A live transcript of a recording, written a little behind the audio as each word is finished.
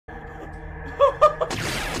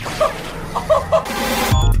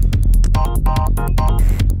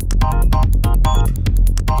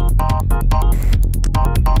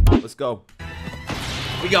Let's go.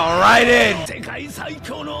 We going right in. Let's go,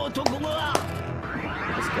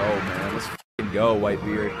 man. Let's f***ing go,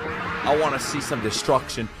 Whitebeard. I want to see some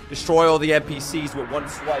destruction. Destroy all the NPCs with one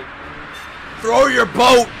swipe. Throw your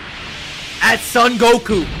boat at Son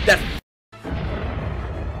Goku.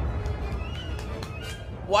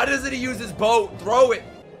 Why doesn't he use his boat? Throw it.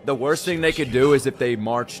 The worst thing they could do is if they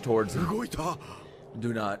march towards him.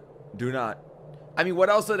 Do not. Do not. I mean, what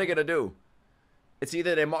else are they going to do? It's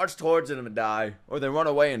either they march towards him and die, or they run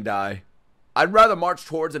away and die. I'd rather march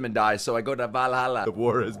towards him and die, so I go to Valhalla. The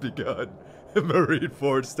war has begun. Marine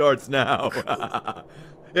Force starts now.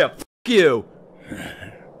 Yeah, f*** you.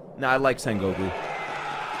 Nah, I like Sengoku.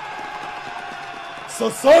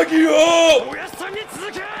 Sasagio!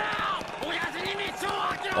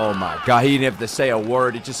 Oh my god, he didn't have to say a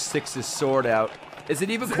word. He just sticks his sword out. Is it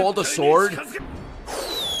even called a sword?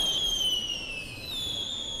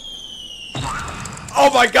 Oh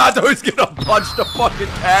my god, though, he's gonna punch the fucking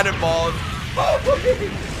cannonballs. Oh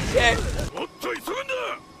shit.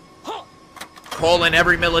 Calling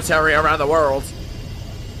every military around the world.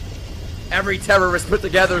 Every terrorist put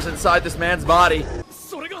together is inside this man's body.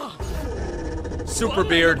 Super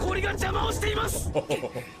beard.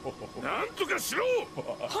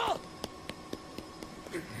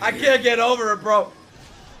 I can't get over it, bro.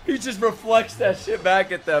 He just reflects that shit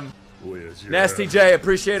back at them. Nasty J,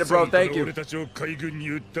 appreciate it, bro. Thank you.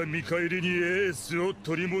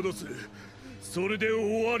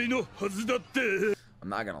 I'm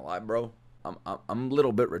not gonna lie, bro. I'm a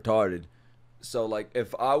little bit retarded. So, like,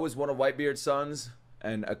 if I was one of Whitebeard's sons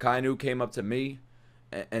and Akainu came up to me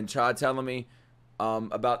and tried telling me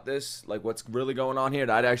about this, like what's really going on here,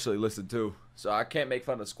 I'd actually listen too. So I can't make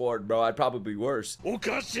fun of Squad, bro. I'd probably be worse. I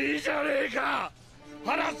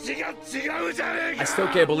still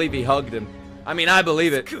can't believe he hugged him. I mean, I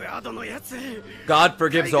believe it. God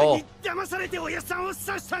forgives all. Damn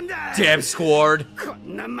Squad.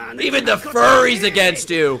 Even the furry's against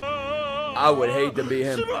you. I would hate to be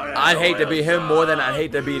him. I'd hate to be him more than I'd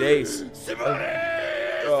hate to beat Ace.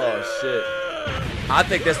 Oh, shit. I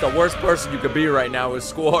think that's the worst person you could be right now is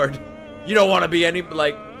Squad. You don't want to be any,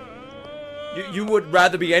 like... You would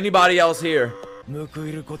rather be anybody else here.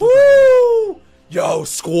 Woo! Yo,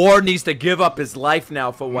 Squad needs to give up his life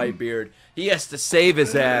now for Whitebeard. He has to save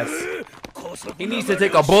his ass. He needs to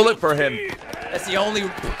take a bullet for him. That's the only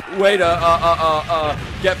way to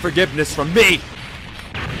get forgiveness from me.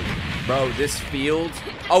 Bro, this field.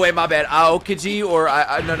 Oh wait, my bad. Aokiji or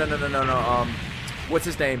no. What's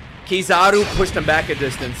his name? Kizaru pushed him back a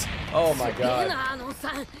distance. Oh my god.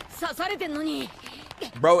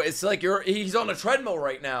 Bro, it's like he's on a treadmill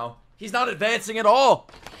right now. He's not advancing at all.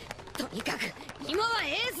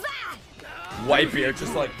 Whitebeard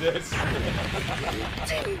just like this.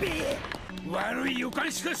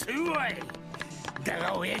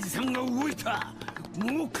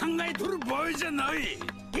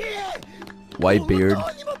 Whitebeard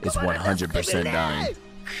is 100% dying.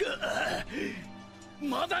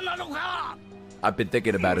 I've been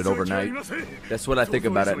thinking about it overnight. That's what I think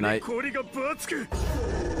about at night.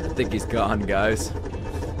 I think he's gone, guys.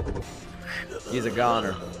 He's a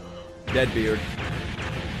goner. Dead beard.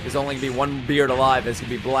 There's only gonna be one beard alive. It's gonna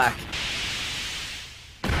be black.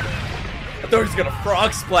 I thought he was gonna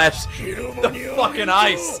frog splash the fucking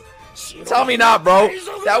ice. Tell me not, bro.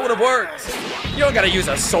 That would have worked. You don't gotta use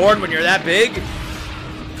a sword when you're that big.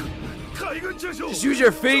 Just use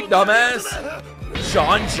your feet, dumbass.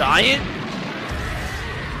 Sean Giant?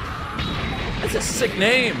 That's a sick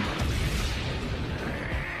name.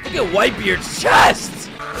 Look at Whitebeard's chest.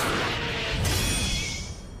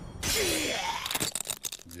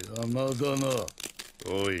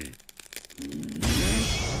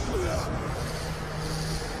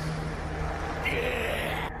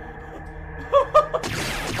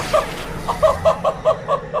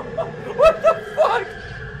 What the fuck?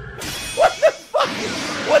 What the fuck?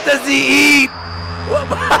 What does he eat? What?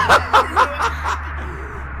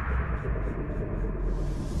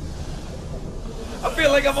 I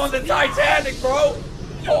feel like I'm on the Titanic, bro.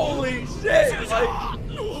 Holy shit! Like,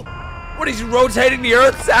 what is he rotating the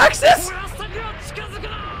Earth's axis?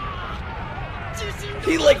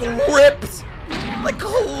 He like ripped, like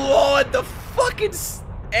clawed the fucking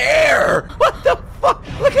air. What the fuck?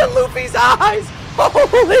 Look at Luffy's eyes.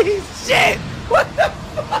 Holy shit! What the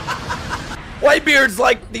fuck? Whitebeard's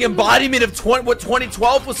like the embodiment of what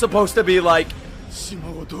 2012 was supposed to be like.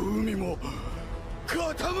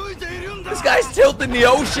 This guy's tilting the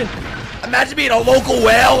ocean. Imagine being a local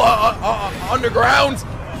whale underground.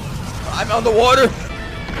 I'm underwater.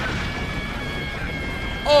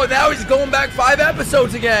 Oh, now he's going back 5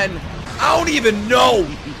 episodes again. I don't even know.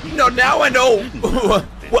 No, now I know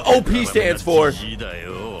what OP stands for.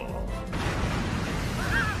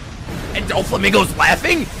 And Doflamingo's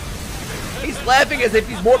laughing? He's laughing as if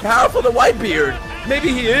he's more powerful than Whitebeard. Maybe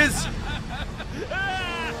he is.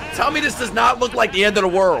 Tell me this does not look like the end of the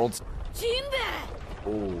world.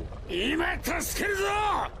 Oh.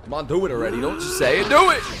 Come on, do it already. Don't just say it.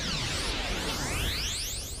 Do it.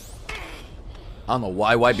 I don't know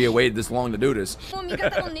why Whitebeard waited this long to do this.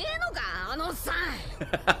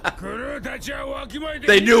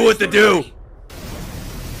 They knew what to do.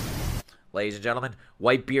 Ladies and gentlemen,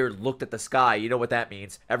 Whitebeard looked at the sky. You know what that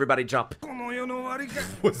means. Everybody jump.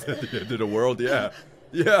 Was that the end of the world? Yeah.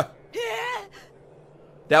 Yeah.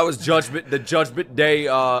 That was the Judgment Day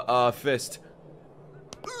fist.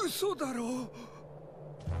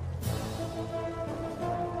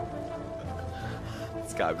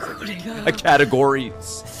 This guy was a category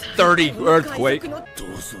 30 earthquake.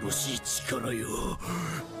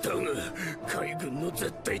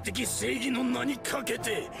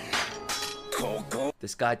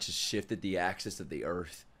 This guy just shifted the axis of the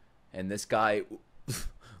earth, and this guy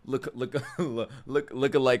looking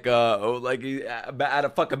like he at a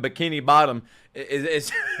fucking bikini bottom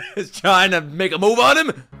is trying to make a move on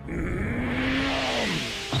him.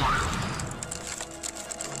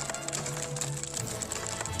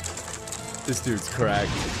 This dude's cracked.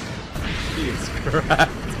 He is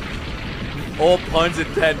cracked. All puns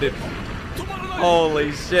intended.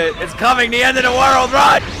 Holy shit! It's coming, the end of the world!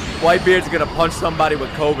 Run! Whitebeard's gonna punch somebody with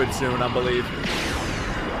COVID soon, I believe.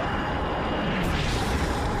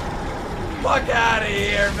 Fuck out of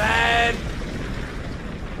here, man!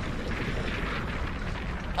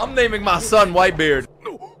 I'm naming my son Whitebeard.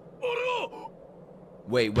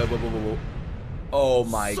 Wait. Oh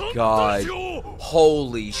my god.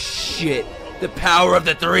 Holy shit. The power of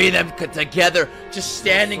the 3 of them together, just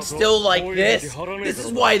standing still like this. This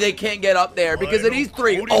is why they can't get up there, because of these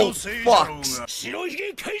 3 old fucks.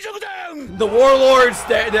 The warlords,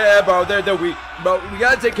 bro, they're weak. Bro, we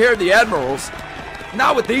gotta take care of the admirals.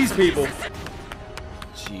 Not with these people.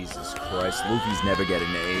 Jesus Christ, Luffy's never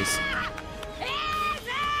getting the ace.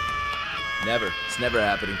 Never. It's never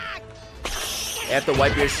happening. After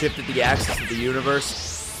Whitebeard shifted the axis of the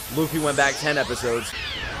universe, Luffy went back 10 episodes.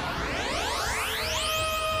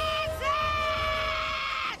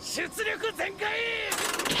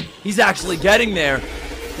 He's actually getting there.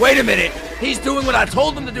 Wait a minute. He's doing what I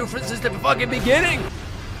told him to do since the fucking beginning.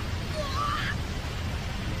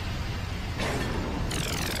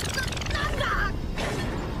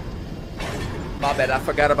 My bad. I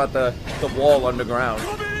forgot about the wall underground.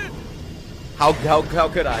 How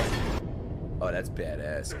could I? Oh, that's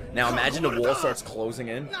badass. Now imagine the wall starts closing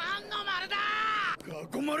in.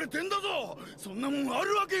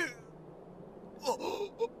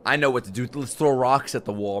 I know what to do. Let's throw rocks at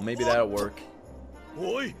the wall. Maybe that'll work.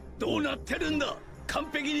 What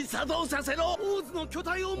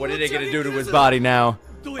are they gonna do to his body now?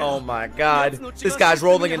 Oh my god. This guy's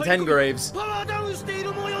rolling in 10 graves.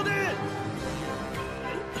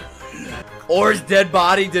 Or his dead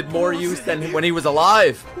body did more use than when he was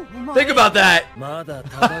alive. Think about that.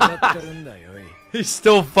 He's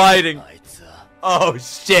still fighting. Oh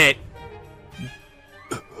shit.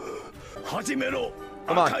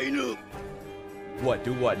 Come on. What?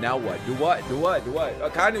 Do what? Now what? Do what? Do what? Do what?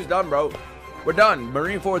 Akainu's done, bro. We're done.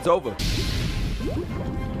 Marineford's over.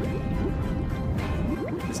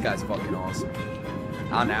 This guy's fucking awesome.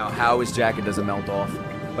 I don't know how his jacket doesn't melt off,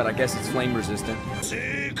 but I guess it's flame resistant.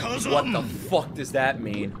 What the fuck does that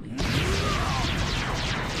mean?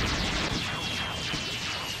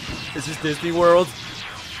 Is this Disney World?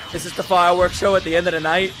 Is this the fireworks show at the end of the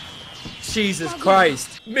night? Jesus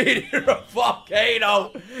Christ. Meteor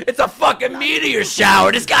volcano. It's a fucking meteor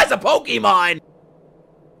shower. This guy's a Pokemon.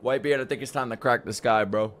 Whitebeard, I think it's time to crack the sky,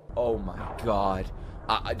 bro. Oh my god.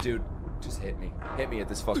 Dude, just hit me. Hit me at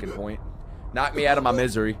this fucking point. Knock me out of my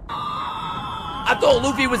misery. I thought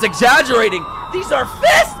Luffy was exaggerating. These are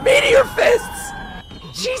fists! Meteor fists!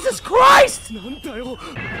 Jesus Christ!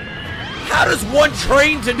 How does one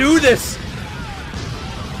train to do this?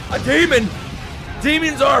 A demon!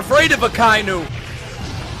 Demons are afraid of Akainu!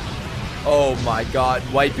 Oh my god,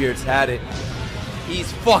 Whitebeard's had it.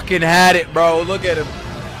 He's fucking had it, bro. Look at him.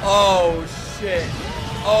 Oh shit.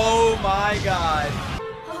 Oh my god.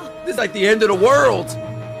 This is like the end of the world.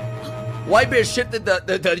 Whitebeard shifted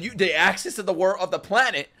the axis of the world of the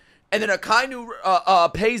planet, and then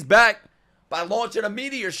Akainu pays back by launching a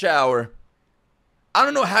meteor shower. I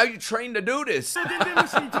don't know how you train to do this.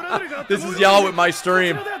 This is y'all with my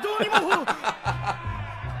stream.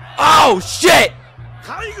 Oh, shit!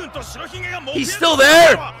 He's still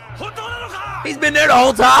there? He's been there the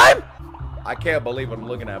whole time? I can't believe what I'm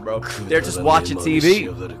looking at, bro. They're just watching TV.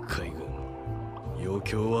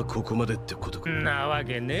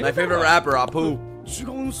 My favorite rapper, Apu.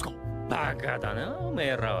 バカだなおめ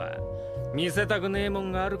えらは。見せたくねえも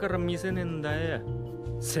んがあるから見せねえんだよ。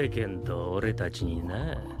世間と俺たちに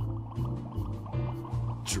な。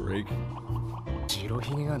Drake。白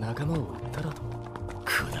ひげが仲間を撃っただと。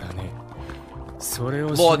くだらねえ。それを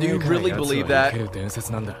Law, do you really believe that? 伝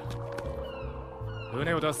説なんだ。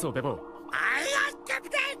船を出すぞ、ペポ。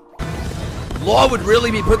Law would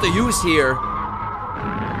really be put to use here.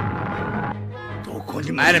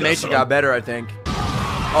 Animation got better, I think.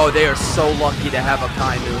 Oh, they are so lucky to have a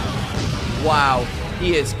Kainu. Wow,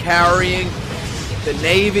 he is carrying the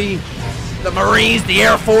Navy, the Marines, the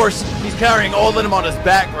Air Force. He's carrying all of them on his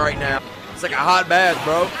back right now. It's like a hot bath,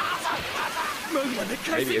 bro.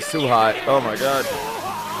 Maybe it's too hot. Oh my god.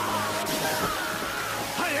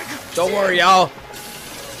 Don't worry, y'all.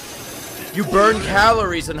 You burn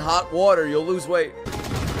calories in hot water, you'll lose weight.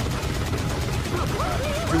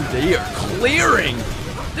 Dude, they are clearing.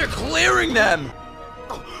 They're clearing them.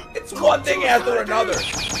 It's one thing after another.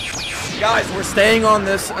 Guys, we're staying on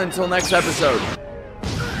this until next episode.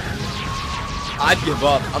 I'd give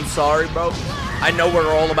up. I'm sorry, bro. I know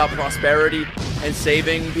we're all about prosperity and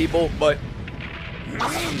saving people, but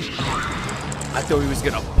I thought he was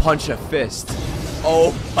gonna punch a fist.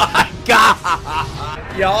 Oh my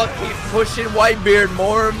god! Y'all keep pushing Whitebeard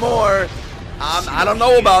more and more. I don't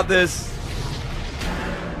know about this.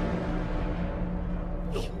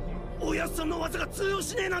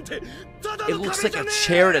 It looks like a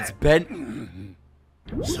chair that's bent.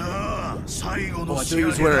 Oh, dude, he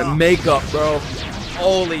was wearing makeup, bro.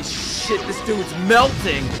 Holy shit, this dude's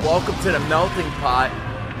melting. Welcome to the melting pot.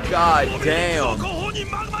 God damn.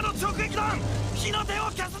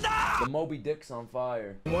 The Moby Dick's on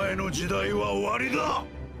fire.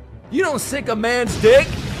 You don't sink a man's dick,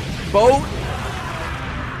 boat?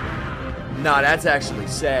 Nah, that's actually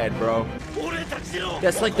sad, bro.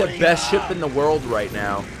 That's like the best ship in the world right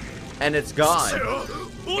now. And it's gone.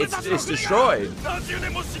 It's destroyed.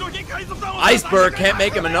 Iceberg can't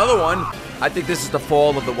make him another one. I think this is the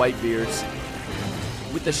fall of the Whitebeards.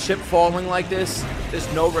 With the ship falling like this,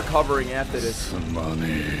 there's no recovering after this.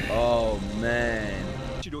 Oh, man.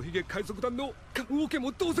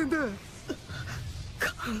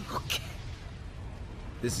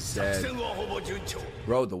 This is sad.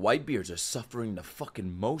 Bro, the Whitebeards are suffering the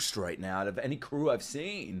fucking most right now out of any crew I've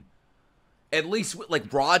seen. At least with,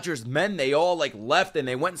 like, Roger's men, they all, like, left and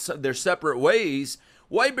they went their separate ways.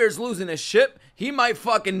 Whitebeard's losing his ship. He might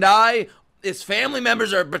fucking die. His family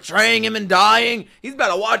members are betraying him and dying. He's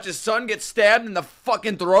about to watch his son get stabbed in the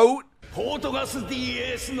fucking throat. Look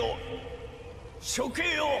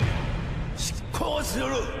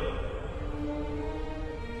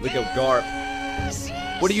at Garp.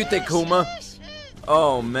 What do you think, Kuma?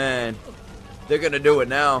 Oh, man. They're gonna do it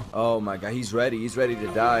now. Oh, my God. He's ready. He's ready to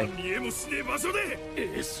die.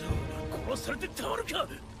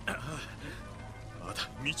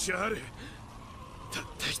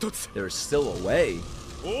 There's still a way.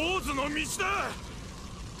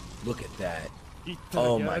 Look at that.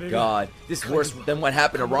 Oh, my God. This is worse than what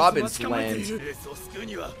happened to Robin's land.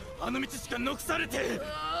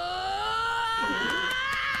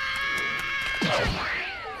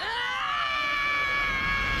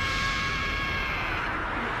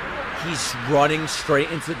 He's running straight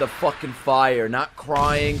into the fucking fire, not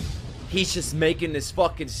crying. He's just making this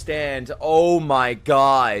fucking stand. Oh my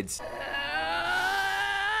god.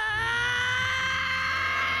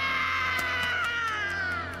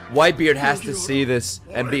 Whitebeard has to see this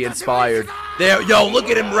and be inspired. There, yo, look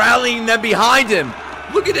at him rallying them behind him.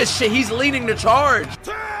 Look at this shit. He's leading the charge.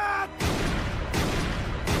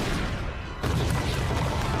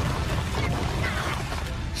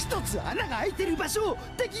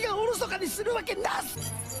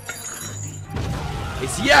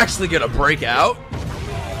 Is he actually gonna break out?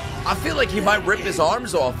 I feel like he might rip his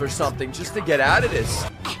arms off or something just to get out of this.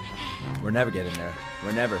 We're never getting there.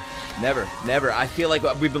 We're never. I feel like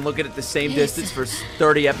we've been looking at the same distance for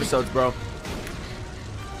 30 episodes, bro.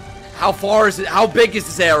 How far is it? How big is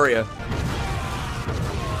this area?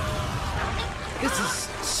 This is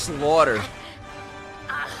slaughter.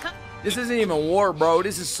 This isn't even war, bro.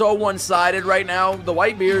 This is so one-sided right now. The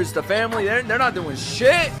Whitebeards, the family, they're not doing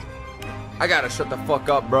shit. I gotta shut the fuck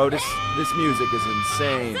up, bro. This music is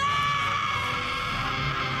insane.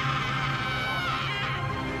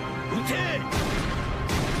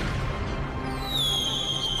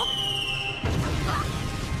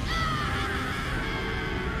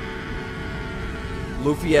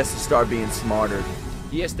 Luffy has to start being smarter.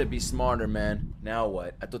 He has to be smarter, man. Now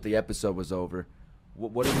what? I thought the episode was over.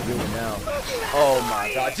 What are we doing now? Oh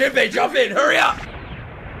my god. Jinbei, jump in! Hurry up!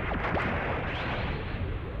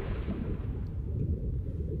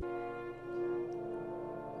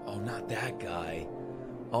 Oh, not that guy.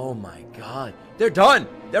 Oh my god. They're done!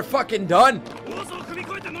 They're fucking done!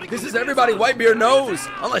 This is everybody Whitebeard knows!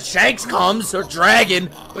 Unless Shanks comes, or Dragon,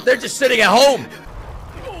 but they're just sitting at home!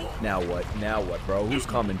 Now what? Now what, bro? Who's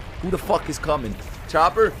coming? Who the fuck is coming?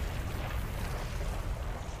 Chopper?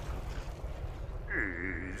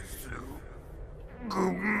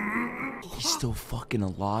 He's still fucking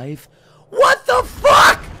alive? What the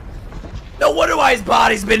fuck? No wonder why his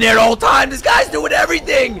body's been there the whole time. This guy's doing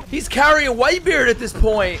everything. He's carrying Whitebeard at this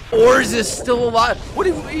point. Or is this still alive? What?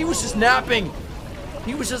 He was just napping.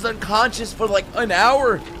 He was just unconscious for like an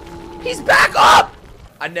hour. He's back up.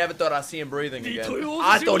 I never thought I'd see him breathing again.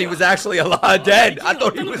 I thought he was actually alive, dead. I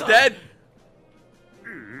thought he was dead.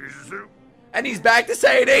 And he's back to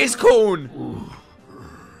saying Ace-kun.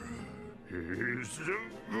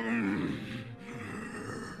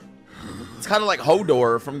 It's kind of like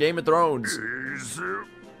Hodor from Game of Thrones.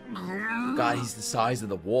 God, he's the size of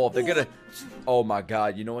the wall. They're gonna... Oh my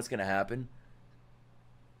god, you know what's gonna happen?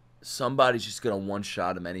 Somebody's just gonna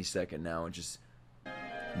one-shot him any second now and just...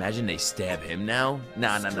 Imagine they stab him now?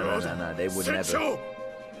 Nah. They would never.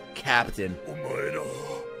 Captain.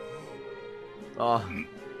 Oh.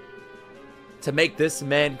 To make this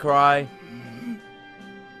man cry.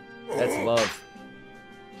 That's love.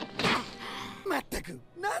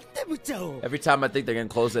 Every time I think they're gonna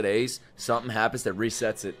close at Ace, something happens that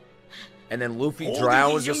resets it. And then Luffy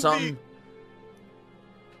drowns or something.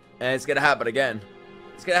 And it's gonna happen again.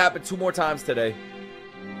 It's gonna happen 2 more times today.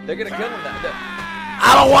 They're gonna kill him now.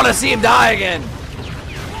 I don't want to see him die again.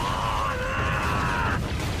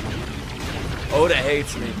 Oda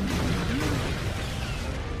hates me.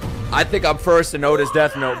 I think I'm first in Oda's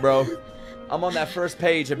Death Note, bro. I'm on that first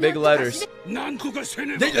page in big letters.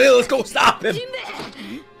 Let's go stop him.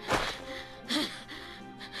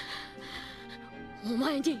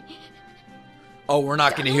 Oh, we're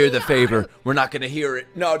not gonna hear the favor. We're not gonna hear it.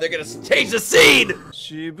 No, they're gonna change the scene.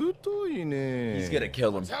 He's gonna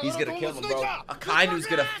kill him. He's gonna kill him, bro. Akainu's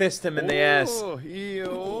gonna fist him in the ass.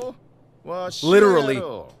 Literally.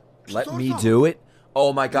 Let me do it?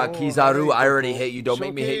 Oh my god, Kizaru, I already hate you. Don't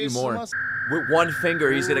make me hate you more. With one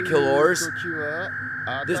finger, he's gonna kill Oars?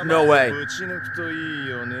 There's no way.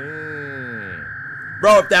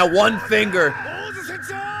 Bro, if that one finger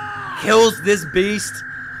kills this beast,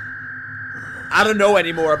 I don't know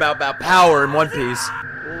anymore about power in One Piece.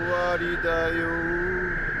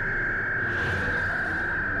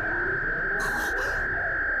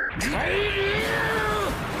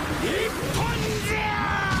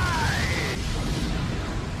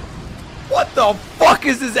 What the fuck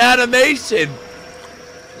is this animation?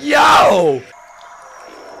 Yo!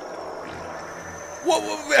 What,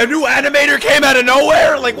 a new animator came out of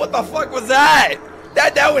nowhere? Like, what the fuck was that?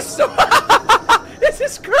 That was so... This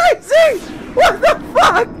is crazy! What the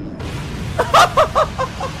fuck?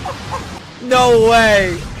 No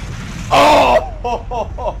way! Oh!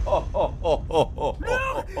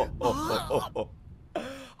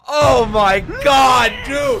 Oh my god,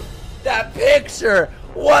 dude! That picture!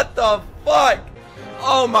 What the fuck?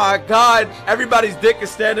 Oh my god! Everybody's dick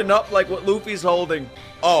is standing up like what Luffy's holding.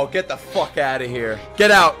 Oh, get the fuck out of here.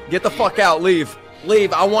 Get out. Get the fuck out. Leave.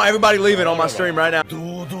 Leave. I want everybody leaving on my stream right now.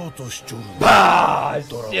 Ah,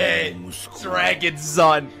 shit. Dragon's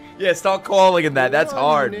son. Yeah, start calling him that. That's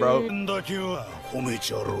hard, bro.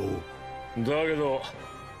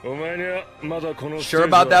 Sure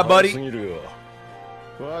about that, buddy?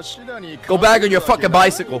 Go back on your fucking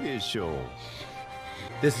bicycle.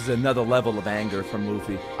 This is another level of anger from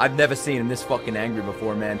Luffy. I've never seen him this fucking angry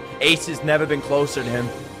before, man. Ace has never been closer to him.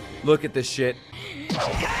 Look at this shit.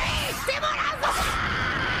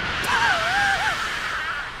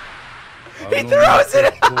 He throws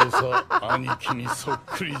it!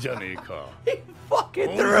 He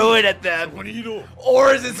fucking threw it at them.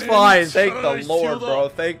 Oars is fine. Thank the Lord, bro.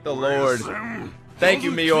 Thank the Lord. Thank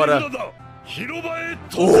you, Miura.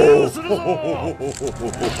 Oh.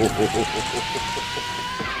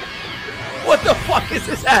 What the fuck is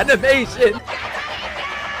this animation?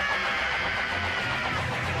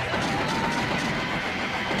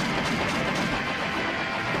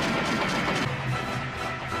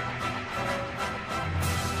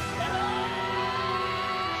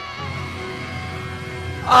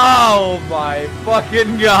 Oh my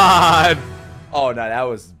fucking god. Oh no, that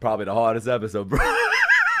was probably the hardest episode, bro.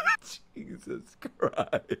 Jesus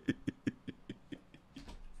Christ.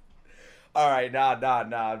 Alright, nah,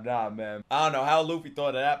 man. I don't know how Luffy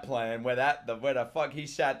thought of that plan, where the fuck he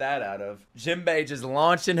shot that out of. Jinbei just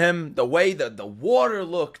launching him, the way the water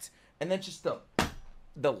looked, and then just the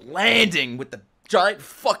landing with the giant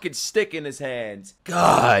fucking stick in his hands.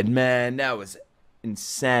 God, man, that was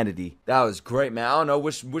insanity. That was great, man. I don't know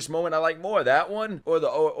which moment I like more, that one or the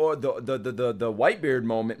Whitebeard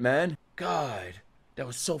moment, man. God, that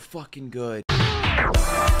was so fucking good.